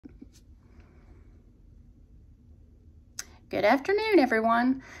Good afternoon,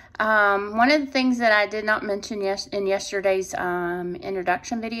 everyone. One of the things that I did not mention in yesterday's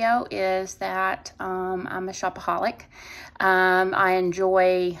introduction video is that I'm a shopaholic. I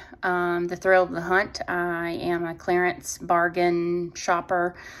enjoy the thrill of the hunt. I am a clearance bargain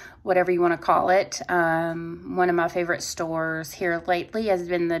shopper, whatever you want to call it. One of my favorite stores here lately has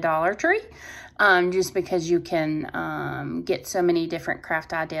been the Dollar Tree. Just because you can get so many different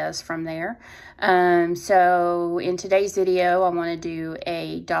craft ideas from there. So in today's video, I want to do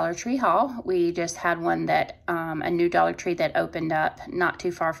a Dollar Tree haul. We just had one that, a new Dollar Tree that opened up not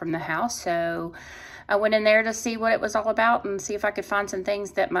too far from the house. So I went in there to see what it was all about and see if I could find some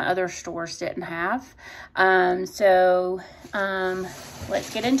things that my other stores didn't have. Let's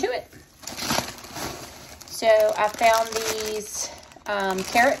get into it. So I found these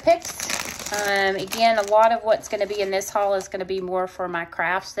carrot picks. Again, a lot of what's going to be in this haul is going to be more for my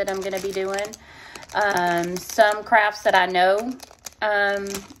crafts that I'm going to be doing. Some crafts that I know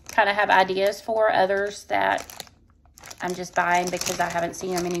kind of have ideas for, others that I'm just buying because I haven't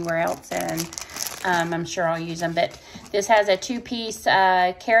seen them anywhere else, and I'm sure I'll use them. But this has a two-piece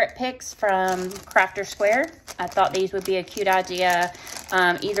carrot picks from Crafter Square. I thought these would be a cute idea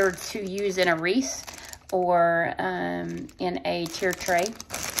either to use in a wreath or in a tier tray.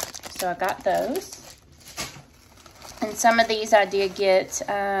 So I got those. And some of these I did get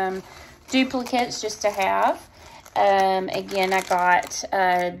duplicates just to have. Again, I got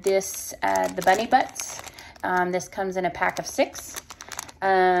the bunny butts. This comes in a pack of 6.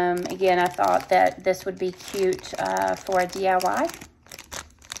 Again, I thought that this would be cute for a DIY.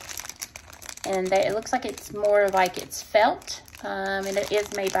 And it looks like it's more like it's felt. And it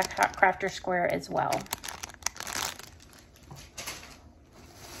is made by Crafter Square as well.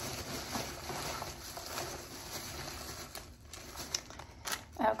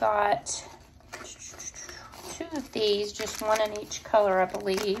 I've got 2 of these, just one in each color, I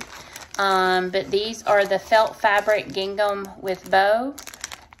believe. But these are the felt fabric gingham with bow.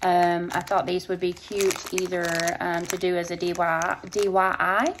 I thought these would be cute either to do as a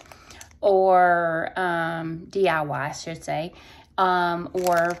DIY or DIY, I should say,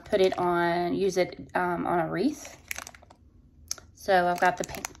 or put it on, use it on a wreath. So I've got the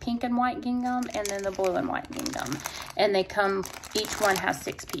pink and white gingham and then the blue and white gingham. And they come, each one has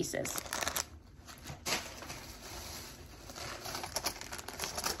 6 pieces.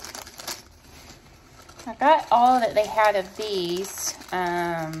 I got all that they had of these.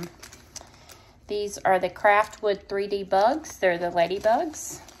 These are the Craftwood 3D bugs. They're the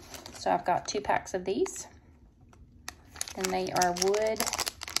ladybugs. So I've got 2 packs of these. And they are wood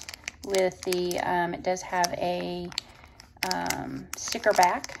with the, it does have a sticker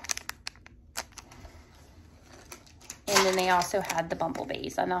back. And then they also had the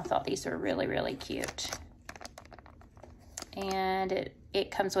bumblebees, and I thought these were really, really cute. And it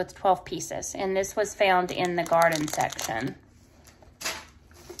comes with 12 pieces, and this was found in the garden section.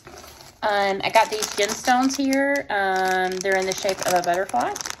 I got these gemstones here. They're in the shape of a butterfly.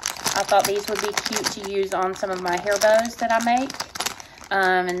 I thought these would be cute to use on some of my hair bows that I make.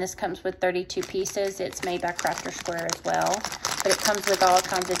 And this comes with 32 pieces. It's made by Crafter Square as well. But it comes with all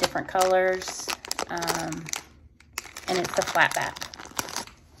kinds of different colors. And it's a flat back.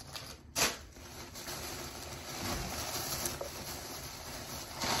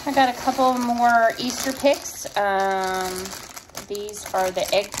 I got a couple more Easter picks. These are the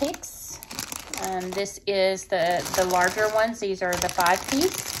egg picks. This is the larger ones. These are the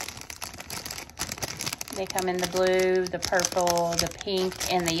 5-piece. They come in the blue, the purple, the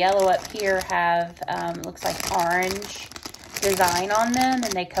pink, and the yellow up here have, looks like orange design on them,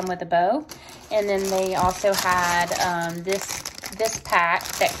 and they come with a bow. And then they also had this pack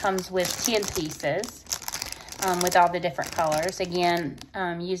that comes with 10 pieces with all the different colors. Again,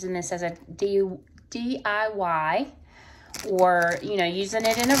 using this as a DIY, or, you know, using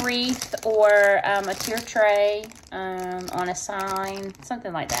it in a wreath or a tier tray, on a sign,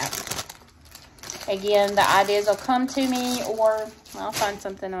 something like that. Again, the ideas will come to me, or I'll find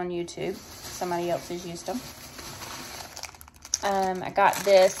something on YouTube. Somebody else has used them. I got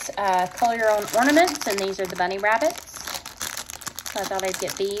this color your own ornaments, and these are the bunny rabbits. So I thought I'd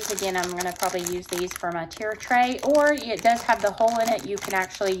get these. Again, I'm going to probably use these for my tier tray, or it does have the hole in it. You can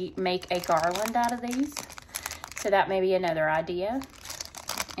actually make a garland out of these. So that may be another idea.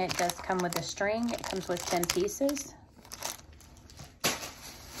 It does come with a string. It comes with 10 pieces.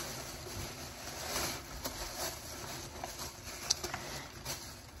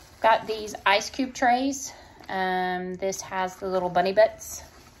 Got these ice cube trays. This has the little bunny butts.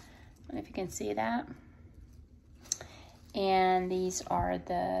 I don't know if you can see that. And these are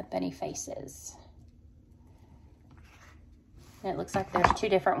the bunny faces. And it looks like there's two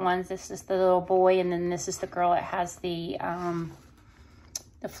different ones. This is the little boy, and then this is the girl that has the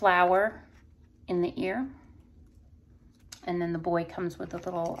flower in the ear. And then the boy comes with a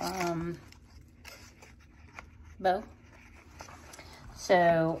little bow.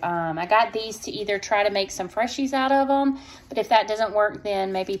 So I got these to either try to make some freshies out of them, but if that doesn't work,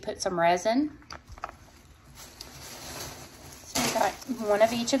 then maybe put some resin. So I got one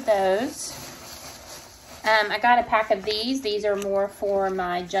of each of those. I got a pack of these. These are more for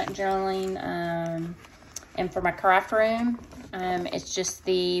my junk journaling and for my craft room. It's just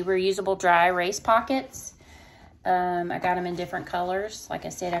the reusable dry erase pockets. I got them in different colors. Like I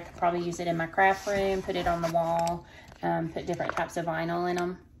said, I could probably use it in my craft room, put it on the wall, put different types of vinyl in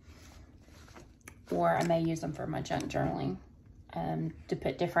them. Or I may use them for my junk journaling to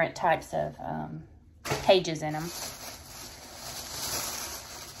put different types of pages in them.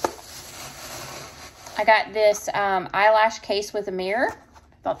 I got this eyelash case with a mirror.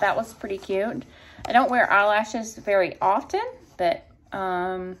 Thought that was pretty cute. I don't wear eyelashes very often, but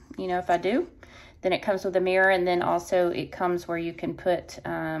you know, if I do, then it comes with a mirror, and then also it comes where you can put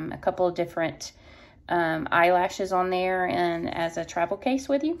a couple of different eyelashes on there and as a travel case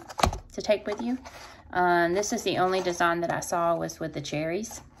with you to take with you. This is the only design that I saw was with the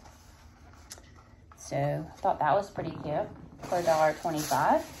cherries. So I thought that was pretty cute for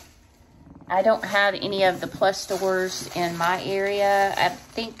 $1.25. I don't have any of the plus stores in my area. I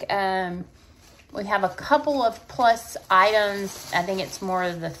think we have a couple of plus items. I think it's more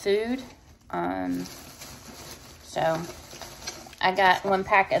of the food. So I got one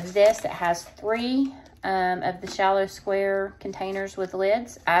pack of this that has 3 of the shallow square containers with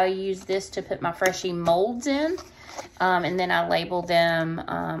lids. I use this to put my Freshie molds in. And then I label them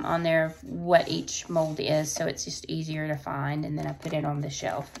on there what each mold is, so it's just easier to find. And then I put it on the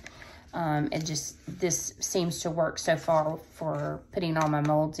shelf. This seems to work so far for putting all my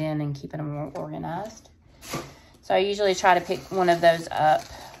molds in and keeping them more organized. So I usually try to pick one of those up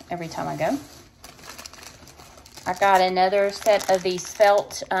every time I go. I got another set of these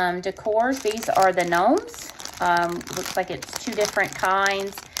felt decors. These are the gnomes. Looks like it's 2 different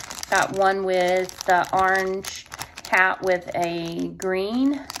kinds. Got one with the orange hat with a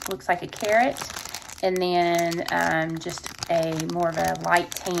green, looks like a carrot. And then just a more of a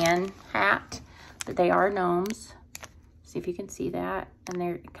light tan hat, but they are gnomes. See if you can see that. And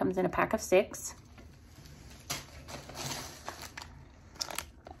there it comes in a pack of 6.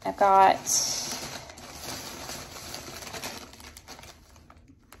 I've got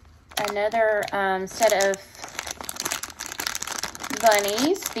another set of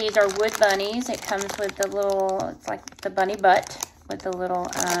bunnies. These are wood bunnies. It comes with the little, it's like the bunny butt with the little,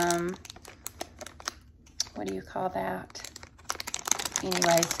 what do you call that?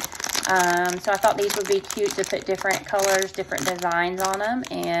 Anyways, so I thought these would be cute to put different colors, different designs on them,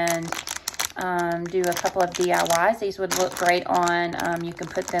 and do a couple of DIYs. These would look great on, you can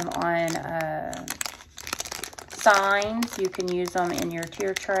put them on signs. You can use them in your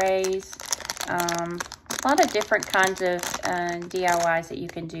tier trays. A lot of different kinds of DIYs that you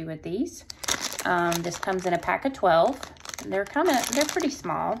can do with these. This comes in a pack of 12. They're pretty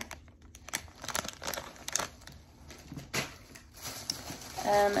small.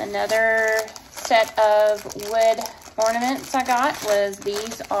 Another set of wood ornaments I got was,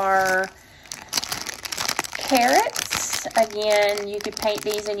 these are carrots. Again, you could paint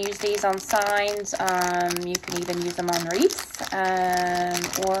these and use these on signs. You can even use them on wreaths,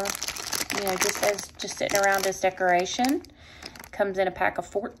 or you know, just sitting around as decoration. Comes in a pack of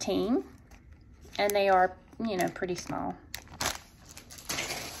 14, and they are, you know, pretty small.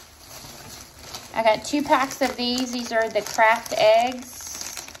 I got 2 packs of these. These are the craft eggs.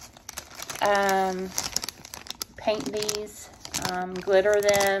 Paint these, glitter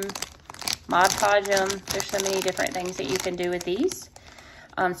them, Mod Podge them. There's so many different things that you can do with these.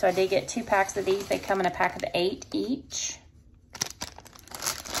 So I did get 2 packs of these. They come in a pack of 8 each.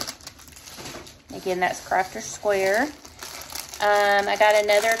 Again, that's Crafter Square. I got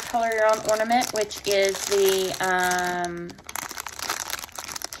another color your own ornament, which is the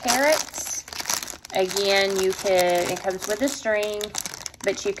carrots. Again, it comes with a string,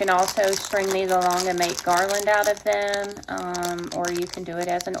 but you can also string these along and make garland out of them, or you can do it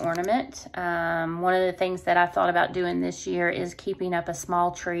as an ornament. One of the things that I thought about doing this year is keeping up a small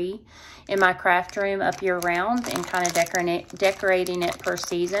tree in my craft room up year round and kind of decorating it per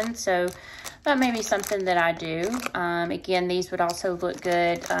season. So that may be something that I do. Again, these would also look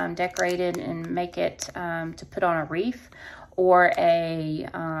good decorated and make it to put on a wreath or a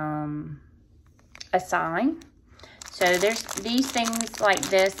sign. So there's these things like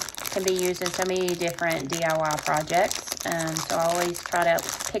this can be used in so many different DIY projects. So I always try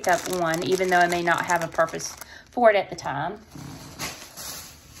to pick up one, even though I may not have a purpose for it at the time.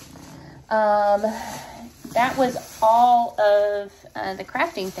 That was all of the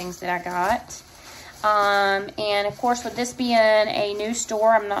crafting things that I got. And of course, with this being a new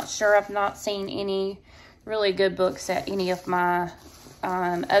store, I'm not sure, I've not seen any really good books at any of my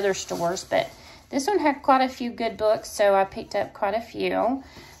other stores, but this one had quite a few good books, so I picked up quite a few.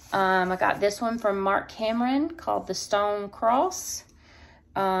 I got this one from Mark Cameron called The Stone Cross.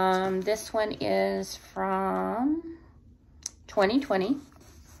 This one is from 2020.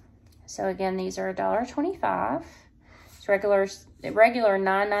 So again, these are $1.25. It's regular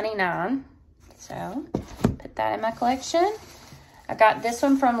 $9.99. So put that in my collection. I got this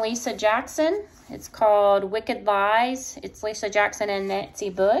one from Lisa Jackson. It's called Wicked Lies. It's Lisa Jackson and Nancy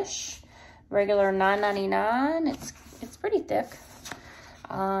Bush. Regular $9.99. It's pretty thick.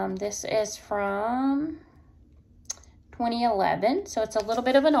 This is from 2011. So it's a little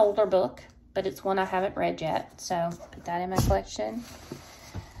bit of an older book, but it's one I haven't read yet. So put that in my collection.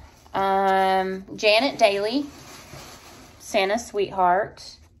 Janet Daly, Santa's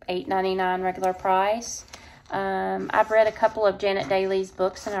Sweetheart, $8.99 regular price. I've read a couple of Janet Daly's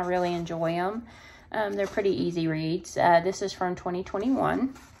books and I really enjoy them. They're pretty easy reads. This is from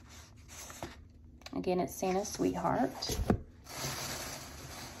 2021. Again, it's Santa's Sweetheart.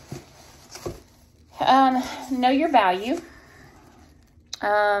 Know Your Value.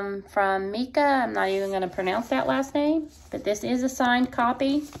 From Mika. I'm not even going to pronounce that last name, but this is a signed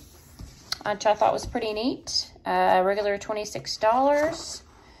copy, which I thought was pretty neat. Regular $26.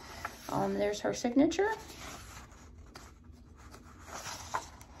 There's her signature.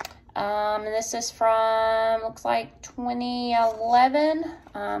 This is from, looks like 2011.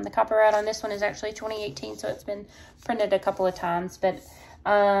 The copyright on this one is actually 2018, so it's been printed a couple of times. But,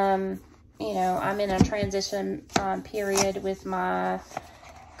 you know, I'm in a transition period with my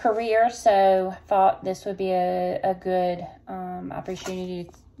career, so I thought this would be a good opportunity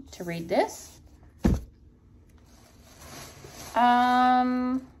to read this.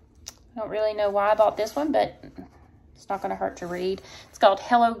 I don't really know why I bought this one, but it's not going to hurt to read. It's called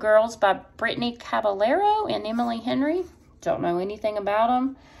Hello Girls by Brittany Caballero and Emily Henry. Don't know anything about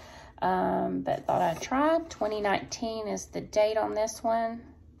them, but thought I'd try. 2019 is the date on this one.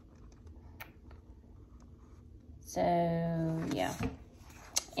 So, yeah.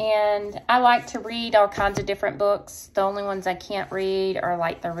 And I like to read all kinds of different books. The only ones I can't read are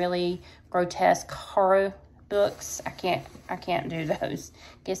like the really grotesque horror books. I can't do those.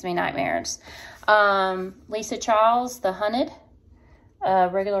 Gives me nightmares. Lisa Charles, The Hunted.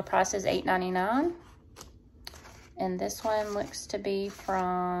 Regular price is $8.99. And this one looks to be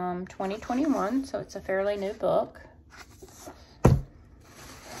from 2021, so it's a fairly new book.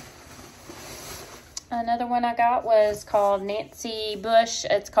 Another one I got was called Nancy Bush.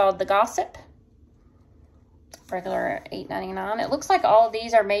 It's called The Gossip. Regular $8.99. It looks like all of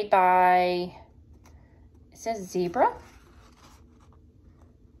these are made by, it says Zebra.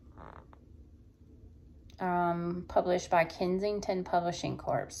 Published by Kensington Publishing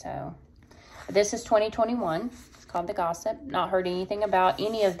Corp. So this is 2021. It's called The Gossip. Not heard anything about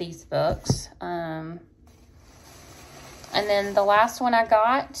any of these books. And then the last one I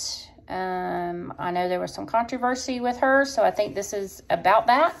got, I know there was some controversy with her, so I think this is about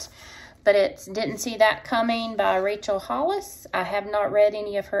that. But it's Didn't See That Coming by Rachel Hollis. I have not read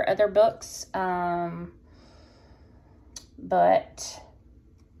any of her other books.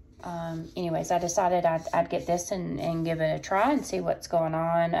 Anyways, I decided I'd get this and give it a try and see what's going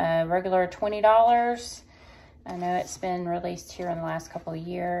on. Regular $20. I know it's been released here in the last couple of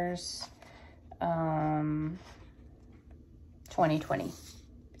years. 2020.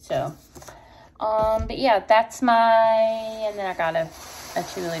 So, but yeah, that's and then I got a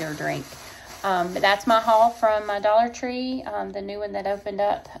 2-liter drink. But that's my haul from my Dollar Tree, the new one that opened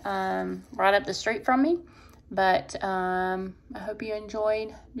up right up the street from me. But I hope you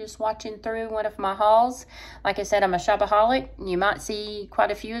enjoyed just watching through one of my hauls. Like I said, I'm a shopaholic. You might see quite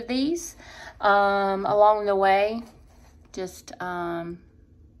a few of these along the way. Just,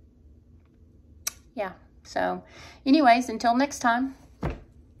 yeah. So anyways, until next time.